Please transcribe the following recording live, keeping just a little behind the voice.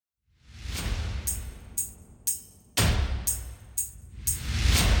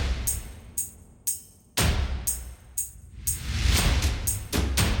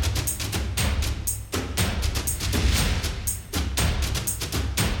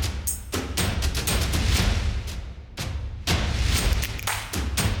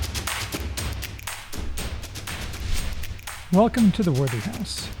Welcome to The Worthy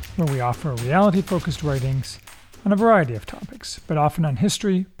House, where we offer reality-focused writings on a variety of topics, but often on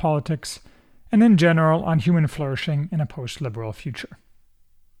history, politics, and in general on human flourishing in a post-liberal future.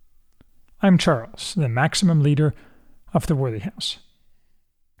 I'm Charles, the maximum leader of The Worthy House.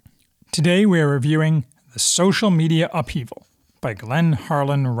 Today we are reviewing The Social Media Upheaval by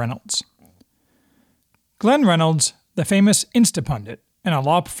Harlan Reynolds. Glenn Reynolds, the famous Instapundit and a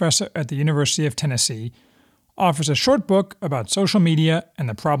law professor at the University of Tennessee, offers a short book about social media and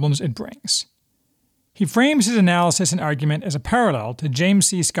the problems it brings. He frames his analysis and argument as a parallel to James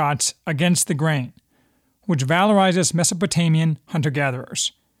C. Scott's Against the Grain, which valorizes Mesopotamian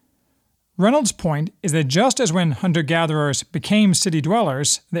hunter-gatherers. Reynolds' point is that just as when hunter-gatherers became city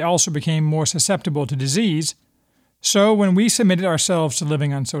dwellers, they also became more susceptible to disease, so when we submitted ourselves to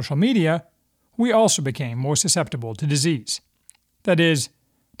living on social media, we also became more susceptible to disease. That is,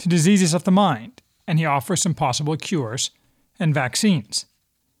 to diseases of the mind, and he offers some possible cures and vaccines.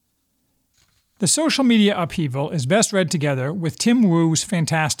 The Social Media Upheaval is best read together with Tim Wu's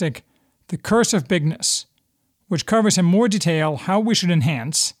fantastic The Curse of Bigness, which covers in more detail how we should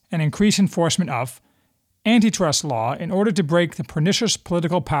enhance and increase enforcement of antitrust law in order to break the pernicious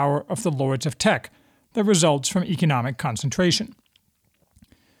political power of the lords of tech that results from economic concentration.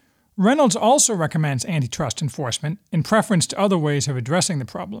 Reynolds also recommends antitrust enforcement in preference to other ways of addressing the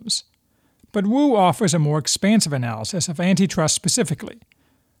problems. But Wu offers a more expansive analysis of antitrust specifically,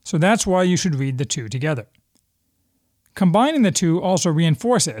 so that's why you should read the two together. Combining the two also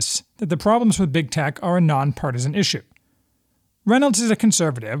reinforces that the problems with big tech are a nonpartisan issue. Reynolds is a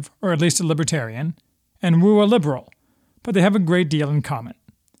conservative, or at least a libertarian, and Wu a liberal, but they have a great deal in common.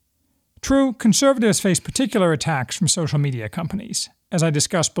 True, conservatives face particular attacks from social media companies, as I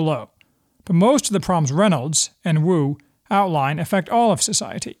discussed below, but most of the problems Reynolds and Wu outline affect all of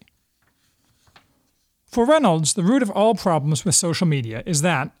society. For Reynolds, the root of all problems with social media is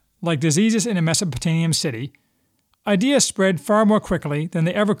that, like diseases in a Mesopotamian city, ideas spread far more quickly than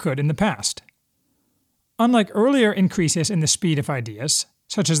they ever could in the past. Unlike earlier increases in the speed of ideas,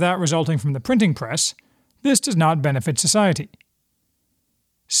 such as that resulting from the printing press, this does not benefit society.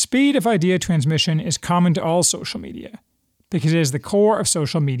 Speed of idea transmission is common to all social media, because it is the core of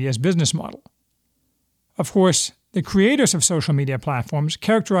social media's business model. Of course, the creators of social media platforms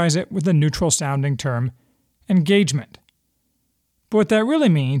characterize it with the neutral-sounding term engagement. But what that really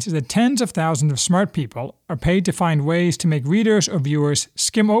means is that tens of thousands of smart people are paid to find ways to make readers or viewers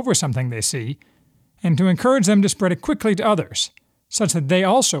skim over something they see, and to encourage them to spread it quickly to others, such that they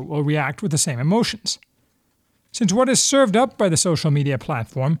also will react with the same emotions. Since what is served up by the social media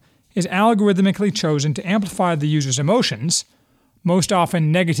platform is algorithmically chosen to amplify the user's emotions, most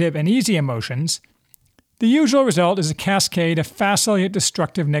often negative and easy emotions, the usual result is a cascade of facile yet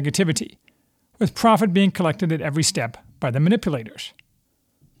destructive negativity, with profit being collected at every step by the manipulators.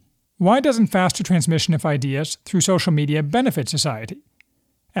 Why doesn't faster transmission of ideas through social media benefit society?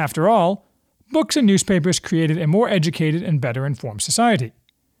 After all, books and newspapers created a more educated and better informed society.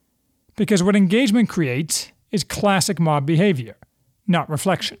 Because what engagement creates is classic mob behavior, not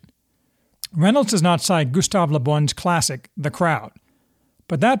reflection. Reynolds does not cite Gustave Le Bon's classic, The Crowd,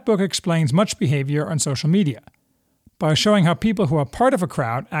 but that book explains much behavior on social media by showing how people who are part of a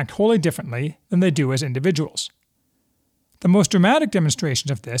crowd act wholly differently than they do as individuals. The most dramatic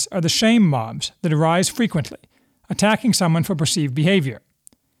demonstrations of this are the shame mobs that arise frequently, attacking someone for perceived behavior.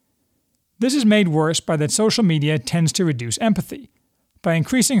 This is made worse by that social media tends to reduce empathy, by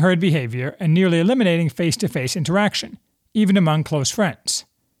increasing herd behavior and nearly eliminating face-to-face interaction, even among close friends.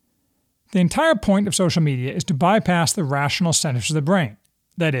 The entire point of social media is to bypass the rational centers of the brain,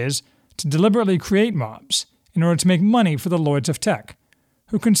 that is, to deliberately create mobs in order to make money for the lords of tech,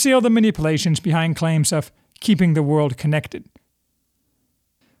 who conceal the manipulations behind claims of keeping the world connected.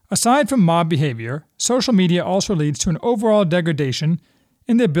 Aside from mob behavior, social media also leads to an overall degradation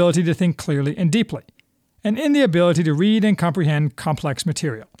in the ability to think clearly and deeply, and in the ability to read and comprehend complex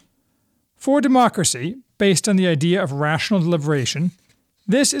material. For democracy, based on the idea of rational deliberation,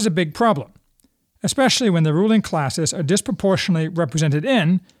 this is a big problem, especially when the ruling classes are disproportionately represented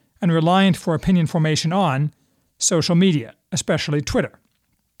in and reliant for opinion formation on social media, especially Twitter.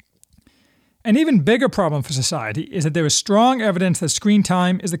 An even bigger problem for society is that there is strong evidence that screen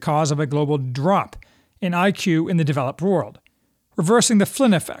time is the cause of a global drop in IQ in the developed world, reversing the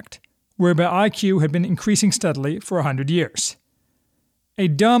Flynn effect, whereby IQ had been increasing steadily for 100 years. A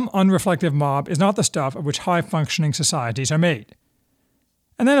dumb, unreflective mob is not the stuff of which high-functioning societies are made.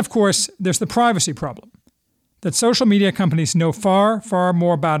 And then, of course, there's the privacy problem, that social media companies know far, far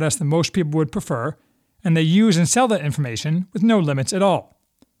more about us than most people would prefer, and they use and sell that information with no limits at all.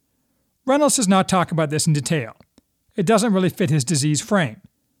 Reynolds does not talk about this in detail. it doesn't really fit his disease frame.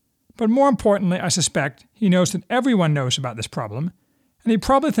 But more importantly, I suspect he knows that everyone knows about this problem, and he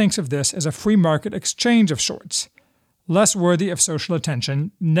probably thinks of this as a free market exchange of sorts, less worthy of social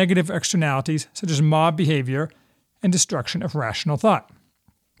attention, negative externalities such as mob behavior and destruction of rational thought.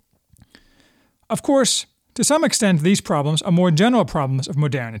 Of course, to some extent, these problems are more general problems of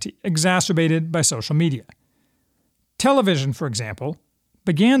modernity, exacerbated by social media. Television, for example,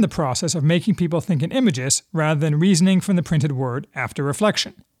 began the process of making people think in images rather than reasoning from the printed word after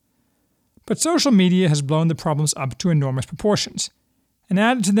reflection. But social media has blown the problems up to enormous proportions, and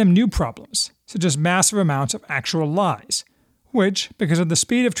added to them new problems, such as massive amounts of actual lies, which, because of the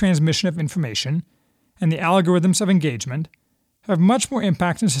speed of transmission of information and the algorithms of engagement, have much more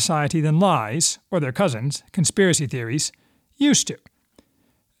impact in society than lies, or their cousins, conspiracy theories, used to.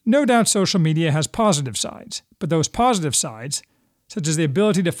 No doubt social media has positive sides, but those positive sides, such as the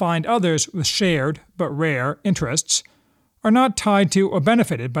ability to find others with shared, but rare, interests, are not tied to or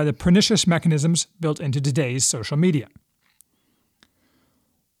benefited by the pernicious mechanisms built into today's social media.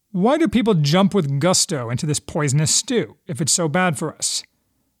 Why do people jump with gusto into this poisonous stew if it's so bad for us?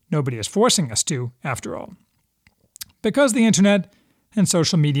 Nobody is forcing us to, after all. Because the internet, and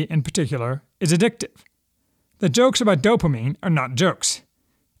social media in particular, is addictive. The jokes about dopamine are not jokes.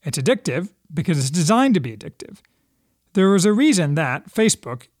 It's addictive because it's designed to be addictive. There was a reason that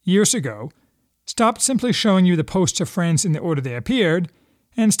Facebook, years ago, stopped simply showing you the posts of friends in the order they appeared,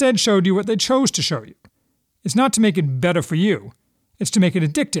 and instead showed you what they chose to show you. It's not to make it better for you. It's to make it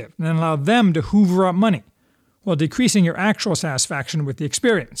addictive and allow them to hoover up money, while decreasing your actual satisfaction with the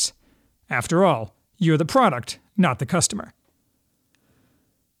experience. After all, you're the product, not the customer.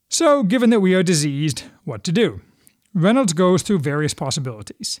 So, given that we are diseased, what to do? Reynolds goes through various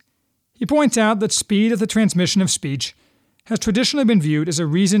possibilities. He points out that speed of the transmission of speech has traditionally been viewed as a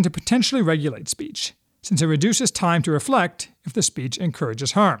reason to potentially regulate speech, since it reduces time to reflect if the speech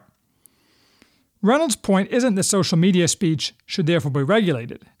encourages harm. Reynolds' point isn't that social media speech should therefore be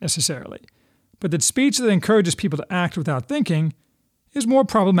regulated, necessarily, but that speech that encourages people to act without thinking is more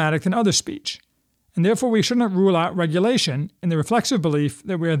problematic than other speech, and therefore we shouldn't rule out regulation in the reflexive belief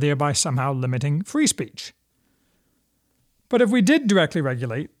that we are thereby somehow limiting free speech. But if we did directly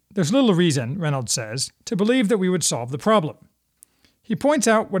regulate, there's little reason, Reynolds says, to believe that we would solve the problem. He points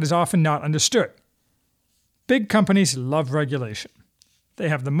out what is often not understood. Big companies love regulation. They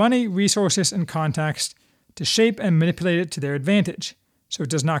have the money, resources, and contacts to shape and manipulate it to their advantage, so it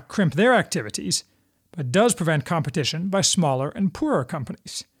does not crimp their activities, but does prevent competition by smaller and poorer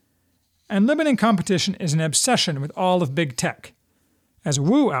companies. And limiting competition is an obsession with all of big tech. As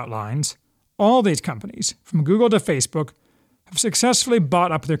Wu outlines, all these companies, from Google to Facebook, have successfully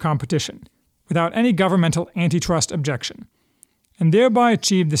bought up their competition, without any governmental antitrust objection, and thereby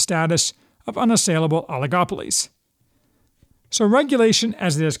achieved the status of unassailable oligopolies. So regulation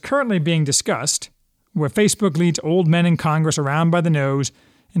as it is currently being discussed, where Facebook leads old men in Congress around by the nose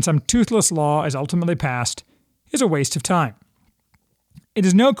and some toothless law is ultimately passed, is a waste of time. It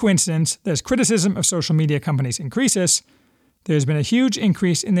is no coincidence that as criticism of social media companies increases, there has been a huge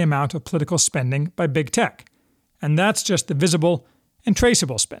increase in the amount of political spending by big tech, and that's just the visible and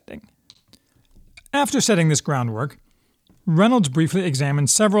traceable spending. After setting this groundwork, Reynolds briefly examined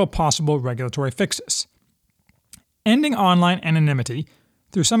several possible regulatory fixes. Ending online anonymity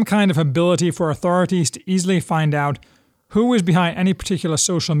through some kind of ability for authorities to easily find out who is behind any particular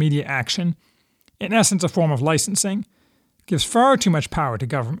social media action, in essence a form of licensing, gives far too much power to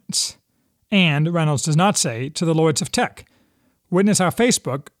governments. And, Reynolds does not say, to the lords of tech. Witness how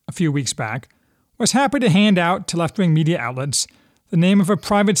Facebook, a few weeks back, was happy to hand out to left-wing media outlets the name of a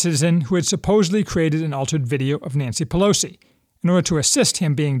private citizen who had supposedly created an altered video of Nancy Pelosi in order to assist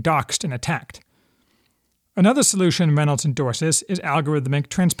him being doxxed and attacked. Another solution Reynolds endorses is algorithmic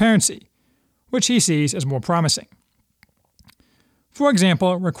transparency, which he sees as more promising. For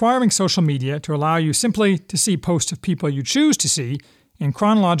example, requiring social media to allow you simply to see posts of people you choose to see in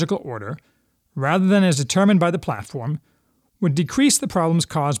chronological order, rather than as determined by the platform, would decrease the problems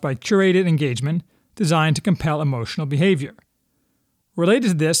caused by curated engagement designed to compel emotional behavior. Related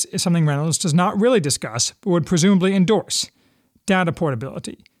to this is something Reynolds does not really discuss but would presumably endorse: data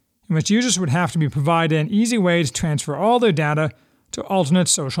portability, in which users would have to be provided an easy way to transfer all their data to alternate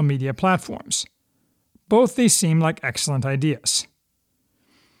social media platforms. Both these seem like excellent ideas.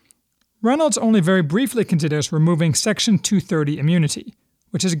 Reynolds only very briefly considers removing Section 230 immunity,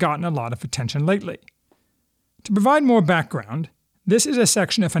 which has gotten a lot of attention lately. To provide more background, this is a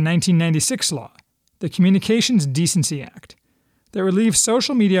section of a 1996 law, the Communications Decency Act, that relieves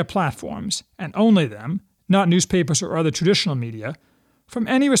social media platforms, and only them, not newspapers or other traditional media, from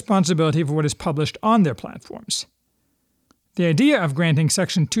any responsibility for what is published on their platforms. The idea of granting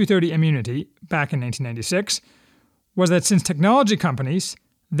Section 230 immunity back in 1996 was that since technology companies,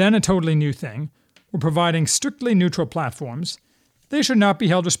 then a totally new thing, were providing strictly neutral platforms, they should not be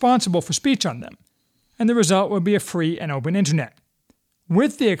held responsible for speech on them, and the result would be a free and open internet,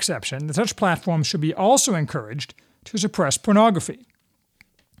 with the exception that such platforms should be also encouraged to suppress pornography.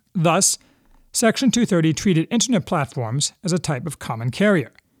 Thus, Section 230 treated internet platforms as a type of common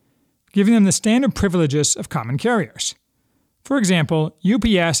carrier, giving them the standard privileges of common carriers. For example,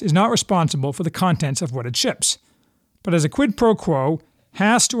 UPS is not responsible for the contents of what it ships, but as a quid pro quo,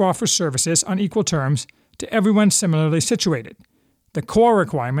 has to offer services on equal terms to everyone similarly situated, the core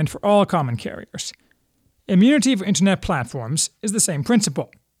requirement for all common carriers. Immunity for internet platforms is the same principle.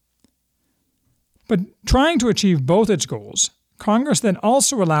 But trying to achieve both its goals, Congress then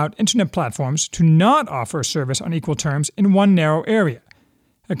also allowed internet platforms to not offer service on equal terms in one narrow area,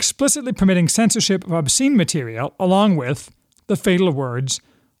 explicitly permitting censorship of obscene material along with the fatal words,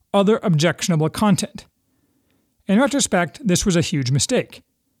 other objectionable content. In retrospect, this was a huge mistake,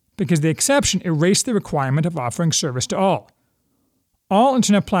 because the exception erased the requirement of offering service to all. All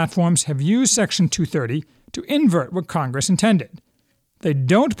internet platforms have used Section 230 to invert what Congress intended. They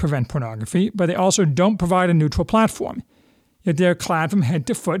don't prevent pornography, but they also don't provide a neutral platform, yet they are clad from head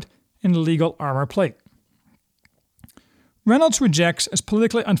to foot in legal armor plate. Reynolds rejects as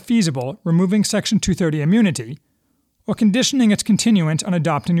politically unfeasible removing Section 230 immunity or conditioning its continuance on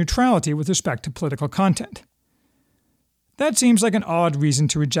adopting neutrality with respect to political content. That seems like an odd reason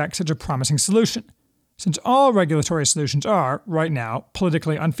to reject such a promising solution, since all regulatory solutions are, right now,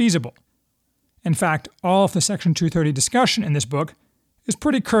 politically unfeasible. In fact, all of the Section 230 discussion in this book is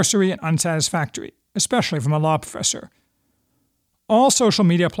pretty cursory and unsatisfactory, especially from a law professor. All social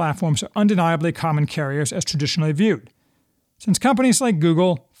media platforms are undeniably common carriers as traditionally viewed, since companies like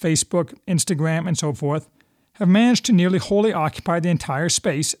Google, Facebook, Instagram, and so forth have managed to nearly wholly occupy the entire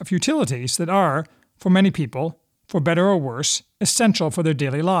space of utilities that are, for many people, for better or worse, essential for their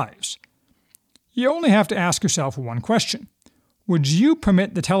daily lives. You only have to ask yourself one question. Would you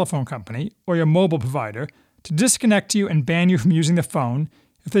permit the telephone company or your mobile provider to disconnect you and ban you from using the phone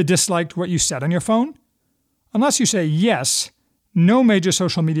if they disliked what you said on your phone? Unless you say yes, no major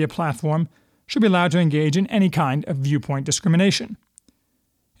social media platform should be allowed to engage in any kind of viewpoint discrimination.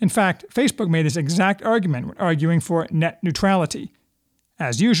 In fact, Facebook made this exact argument when arguing for net neutrality.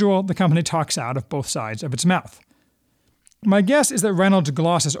 As usual, the company talks out of both sides of its mouth. My guess is that Reynolds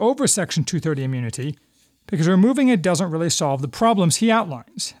glosses over Section 230 immunity because removing it doesn't really solve the problems he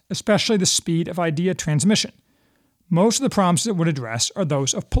outlines, especially the speed of idea transmission. Most of the problems it would address are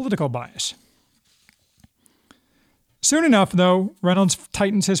those of political bias. Soon enough, though, Reynolds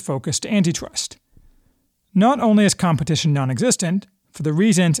tightens his focus to antitrust. Not only is competition non-existent, for the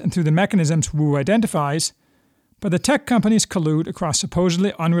reasons and through the mechanisms Wu identifies, but the tech companies collude across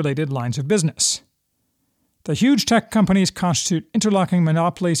supposedly unrelated lines of business. The huge tech companies constitute interlocking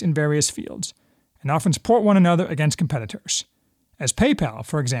monopolies in various fields, and often support one another against competitors, as PayPal,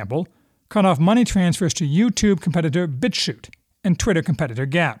 for example, cut off money transfers to YouTube competitor BitChute and Twitter competitor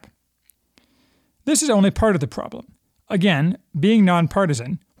Gap. This is only part of the problem. Again, being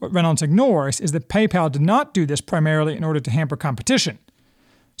nonpartisan, what Reynolds ignores is that PayPal did not do this primarily in order to hamper competition,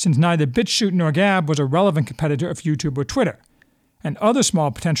 since neither BitChute nor Gab was a relevant competitor of YouTube or Twitter, and other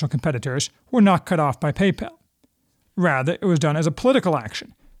small potential competitors were not cut off by PayPal. Rather, it was done as a political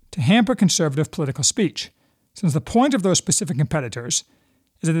action, to hamper conservative political speech, since the point of those specific competitors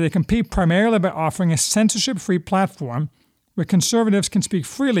is that they compete primarily by offering a censorship-free platform where conservatives can speak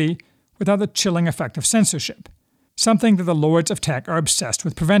freely without the chilling effect of censorship, something that the lords of tech are obsessed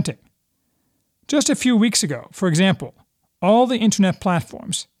with preventing. Just a few weeks ago, for example, all the internet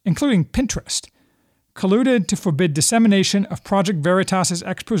platforms, including Pinterest, colluded to forbid dissemination of Project Veritas's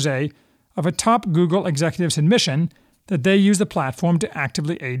exposé of a top Google executive's admission that they use the platform to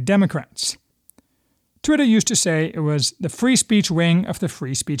actively aid Democrats. Twitter used to say it was the free speech wing of the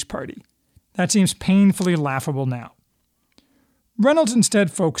Free Speech Party. That seems painfully laughable now. Reynolds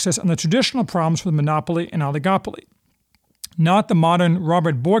instead focuses on the traditional problems with monopoly and oligopoly, not the modern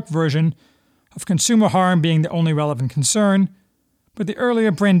Robert Bork version of consumer harm being the only relevant concern, but the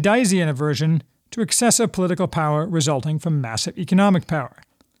earlier Brandeisian aversion to excessive political power resulting from massive economic power.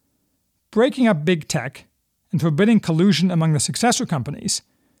 Breaking up big tech and forbidding collusion among the successor companies,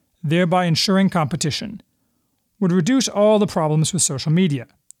 thereby ensuring competition, would reduce all the problems with social media.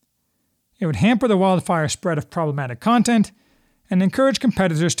 It would hamper the wildfire spread of problematic content and encourage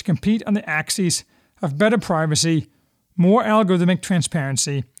competitors to compete on the axes of better privacy, more algorithmic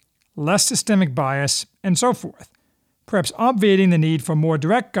transparency, less systemic bias, and so forth, perhaps obviating the need for more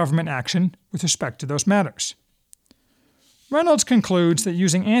direct government action with respect to those matters. Reynolds concludes that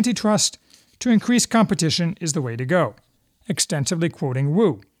using antitrust to increase competition is the way to go, extensively quoting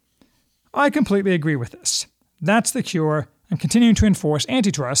Wu. I completely agree with this. That's the cure, and continuing to enforce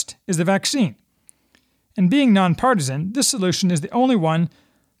antitrust is the vaccine. And being nonpartisan, this solution is the only one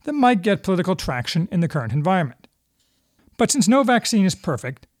that might get political traction in the current environment. But since no vaccine is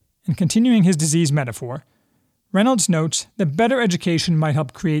perfect, and continuing his disease metaphor, Reynolds notes that better education might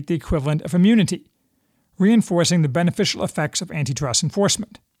help create the equivalent of immunity, reinforcing the beneficial effects of antitrust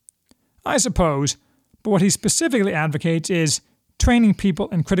enforcement. I suppose, but what he specifically advocates is training people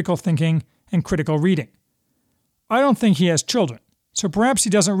in critical thinking and critical reading. I don't think he has children, so perhaps he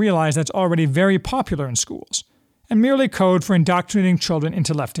doesn't realize that's already very popular in schools, and merely code for indoctrinating children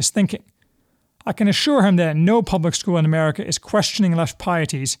into leftist thinking. I can assure him that no public school in America is questioning left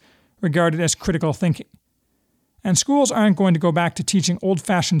pieties regarded as critical thinking. And schools aren't going to go back to teaching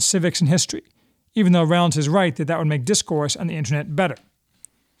old-fashioned civics and history, even though Reynolds is right that would make discourse on the internet better.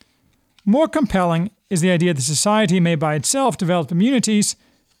 More compelling is the idea that society may by itself develop immunities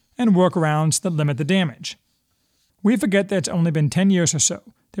and workarounds that limit the damage. We forget that it's only been 10 years or so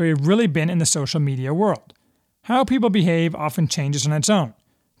that we've really been in the social media world. How people behave often changes on its own,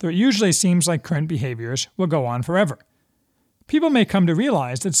 though it usually seems like current behaviors will go on forever. People may come to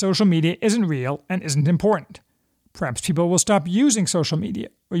realize that social media isn't real and isn't important. Perhaps people will stop using social media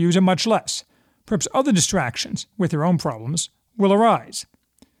or use it much less. Perhaps other distractions, with their own problems, will arise.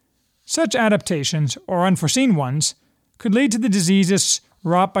 Such adaptations, or unforeseen ones, could lead to the diseases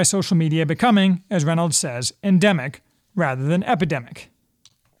wrought by social media becoming, as Reynolds says, endemic rather than epidemic.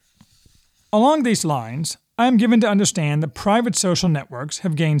 Along these lines, I am given to understand that private social networks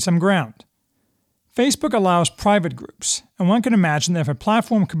have gained some ground. Facebook allows private groups, and one can imagine that if a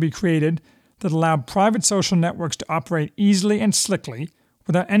platform could be created that allowed private social networks to operate easily and slickly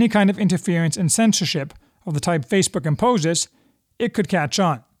without any kind of interference and censorship of the type Facebook imposes, it could catch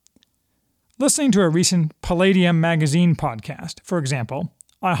on. Listening to a recent Palladium magazine podcast, for example,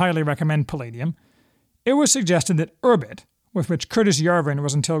 I highly recommend Palladium, it was suggested that Urbit, with which Curtis Yarvin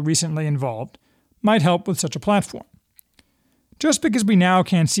was until recently involved, might help with such a platform. Just because we now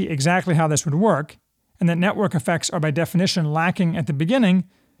can't see exactly how this would work, and that network effects are by definition lacking at the beginning,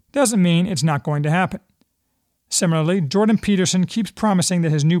 doesn't mean it's not going to happen. Similarly, Jordan Peterson keeps promising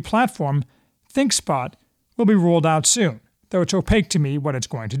that his new platform, ThinkSpot, will be rolled out soon, though it's opaque to me what it's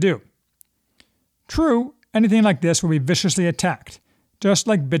going to do. True, anything like this will be viciously attacked, just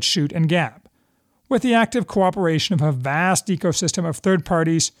like BitChute and Gab, with the active cooperation of a vast ecosystem of third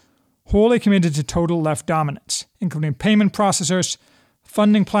parties wholly committed to total left dominance, including payment processors,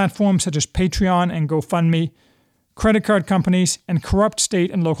 funding platforms such as Patreon and GoFundMe, credit card companies, and corrupt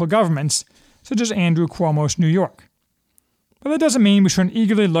state and local governments such as Andrew Cuomo's New York. But that doesn't mean we shouldn't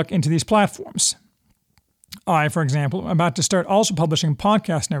eagerly look into these platforms. I, for example, am about to start also publishing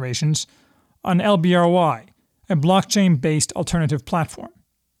podcast narrations on LBRY, a blockchain-based alternative platform.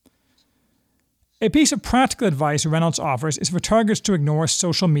 A piece of practical advice Reynolds offers is for targets to ignore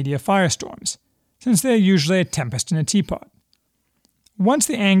social media firestorms, since they are usually a tempest in a teapot. Once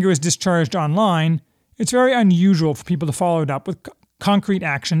the anger is discharged online, it's very unusual for people to follow it up with concrete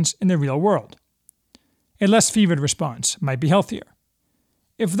actions in the real world. A less fevered response might be healthier.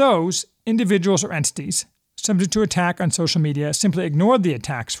 If those, individuals or entities, subject to attack on social media simply ignored the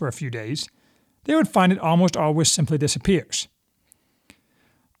attacks for a few days, they would find it almost always simply disappears.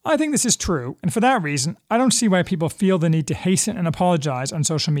 I think this is true, and for that reason, I don't see why people feel the need to hasten and apologize on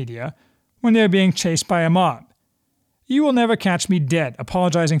social media when they are being chased by a mob. You will never catch me dead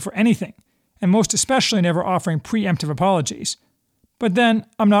apologizing for anything, and most especially never offering preemptive apologies. But then,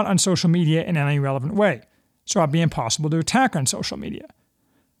 I'm not on social media in any relevant way, so it'd be impossible to attack on social media.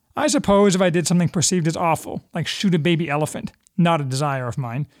 I suppose if I did something perceived as awful, like shoot a baby elephant, not a desire of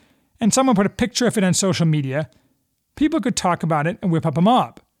mine, and someone put a picture of it on social media, people could talk about it and whip up a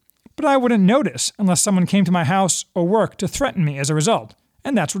mob. But I wouldn't notice unless someone came to my house or work to threaten me as a result,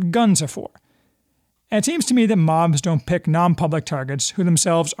 and that's what guns are for. And it seems to me that mobs don't pick non-public targets who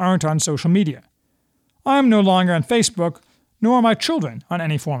themselves aren't on social media. I am no longer on Facebook, nor are my children on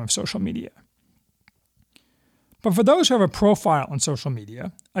any form of social media. But for those who have a profile on social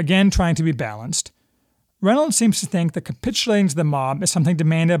media, again trying to be balanced, Reynolds seems to think that capitulating to the mob is something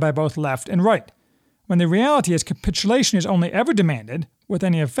demanded by both left and right, when the reality is capitulation is only ever demanded, with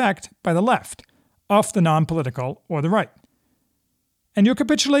any effect, by the left, off the non-political or the right. And your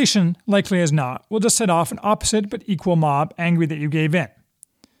capitulation, likely as not, will just set off an opposite but equal mob angry that you gave in.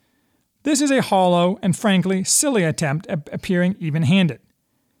 This is a hollow and frankly silly attempt at appearing even-handed.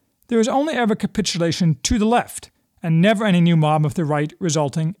 There is only ever capitulation to the left, and never any new mob of the right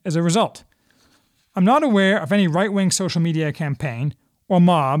resulting as a result. I'm not aware of any right-wing social media campaign or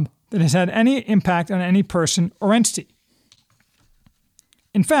mob that has had any impact on any person or entity.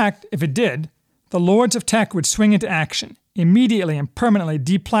 In fact, if it did, the lords of tech would swing into action, immediately and permanently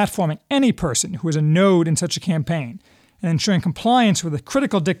deplatforming any person who is a node in such a campaign, and ensuring compliance with the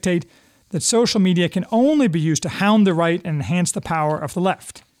critical dictate that social media can only be used to hound the right and enhance the power of the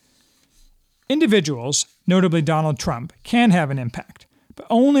left. Individuals, notably Donald Trump, can have an impact, but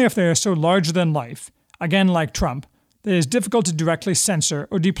only if they are so larger than life, again like Trump, that it is difficult to directly censor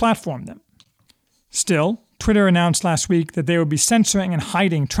or deplatform them. Still, Twitter announced last week that they would be censoring and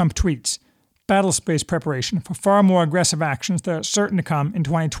hiding Trump tweets, battle space preparation for far more aggressive actions that are certain to come in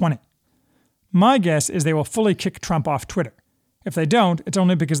 2020. My guess is they will fully kick Trump off Twitter. If they don't, it's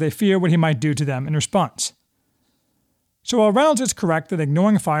only because they fear what he might do to them in response. So while Reynolds is correct that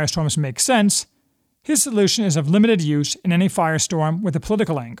ignoring firestorms makes sense, his solution is of limited use in any firestorm with a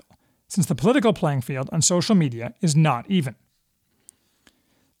political angle, since the political playing field on social media is not even.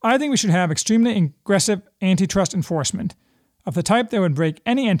 I think we should have extremely aggressive antitrust enforcement of the type that would break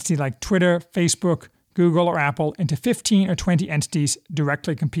any entity like Twitter, Facebook, Google, or Apple into 15 or 20 entities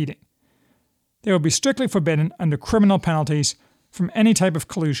directly competing. They would be strictly forbidden under criminal penalties from any type of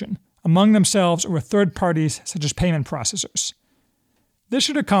collusion, among themselves or with third parties such as payment processors. This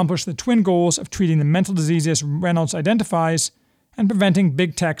should accomplish the twin goals of treating the mental diseases Reynolds identifies and preventing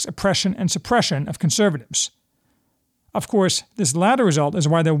big tech's oppression and suppression of conservatives. Of course, this latter result is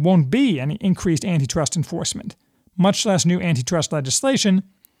why there won't be any increased antitrust enforcement, much less new antitrust legislation,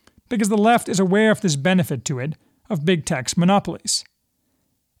 because the left is aware of this benefit to it of big tech's monopolies.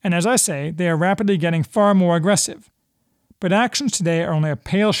 And as I say, they are rapidly getting far more aggressive. But actions today are only a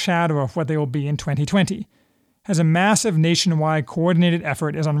pale shadow of what they will be in 2020, as a massive nationwide coordinated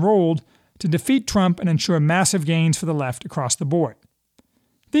effort is unrolled to defeat Trump and ensure massive gains for the left across the board.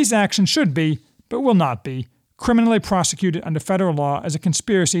 These actions should be, but will not be, criminally prosecuted under federal law as a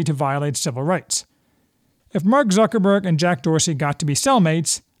conspiracy to violate civil rights. If Mark Zuckerberg and Jack Dorsey got to be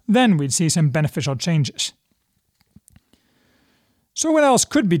cellmates, then we'd see some beneficial changes. So what else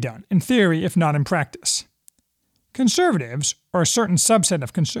could be done, in theory if not in practice? Conservatives, or a certain subset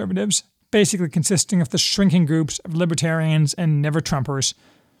of conservatives, basically consisting of the shrinking groups of libertarians and never-Trumpers,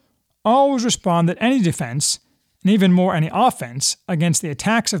 always respond that any defense, and even more any offense, against the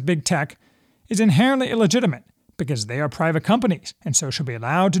attacks of big tech is inherently illegitimate because they are private companies and so should be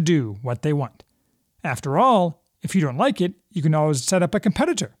allowed to do what they want. After all, if you don't like it, you can always set up a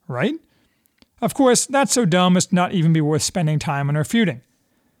competitor, right? Of course, that's so dumb as to not even be worth spending time on refuting.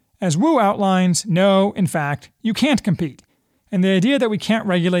 As Wu outlines, no, in fact, you can't compete, and the idea that we can't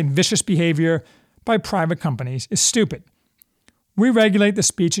regulate vicious behavior by private companies is stupid. We regulate the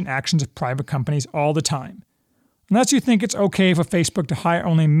speech and actions of private companies all the time. Unless you think it's okay for Facebook to hire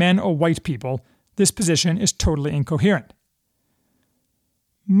only men or white people, this position is totally incoherent.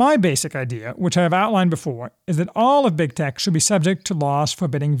 My basic idea, which I have outlined before, is that all of big tech should be subject to laws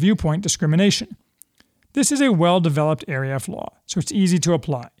forbidding viewpoint discrimination. This is a well-developed area of law, so it's easy to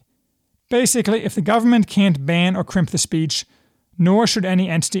apply. Basically, if the government can't ban or crimp the speech, nor should any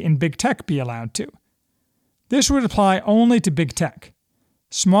entity in big tech be allowed to. This would apply only to big tech.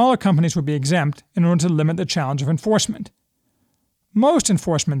 Smaller companies would be exempt in order to limit the challenge of enforcement. Most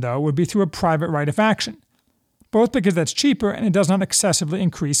enforcement, though, would be through a private right of action, both because that's cheaper and it does not excessively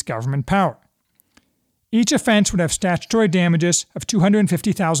increase government power. Each offense would have statutory damages of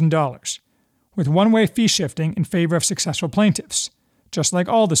 $250,000, with one-way fee shifting in favor of successful plaintiffs, just like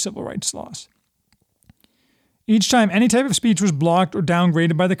all the civil rights laws. Each time any type of speech was blocked or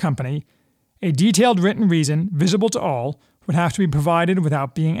downgraded by the company, a detailed written reason, visible to all, would have to be provided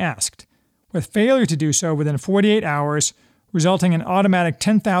without being asked, with failure to do so within 48 hours, resulting in an automatic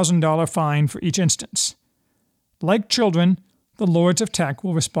 $10,000 fine for each instance. Like children, the lords of tech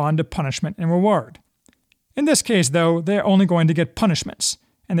will respond to punishment and reward. In this case, though, they are only going to get punishments,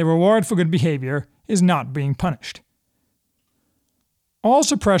 and the reward for good behavior is not being punished. All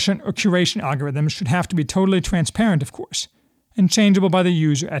suppression or curation algorithms should have to be totally transparent, of course, and changeable by the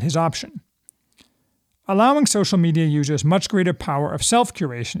user at his option. Allowing social media users much greater power of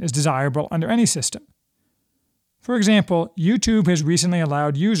self-curation is desirable under any system. For example, YouTube has recently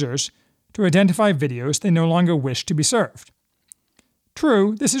allowed users to identify videos they no longer wish to be served.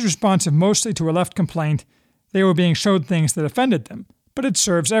 True, this is responsive mostly to a left complaint they were being showed things that offended them, but it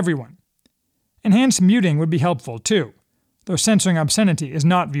serves everyone. Enhanced muting would be helpful too, though censoring obscenity is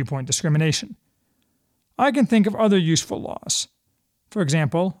not viewpoint discrimination. I can think of other useful laws. For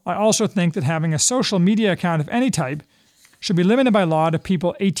example, I also think that having a social media account of any type should be limited by law to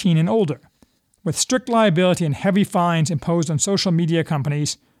people 18 and older, with strict liability and heavy fines imposed on social media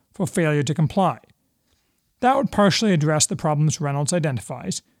companies for failure to comply, That would partially address the problems Reynolds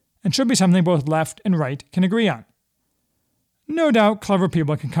identifies, and should be something both left and right can agree on. No doubt clever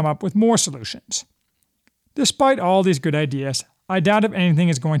people can come up with more solutions. Despite all these good ideas, I doubt if anything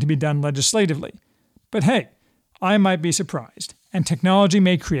is going to be done legislatively. But hey, I might be surprised, and technology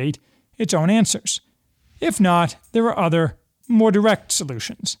may create its own answers. If not, there are other, more direct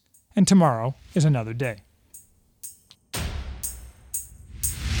solutions, and tomorrow is another day.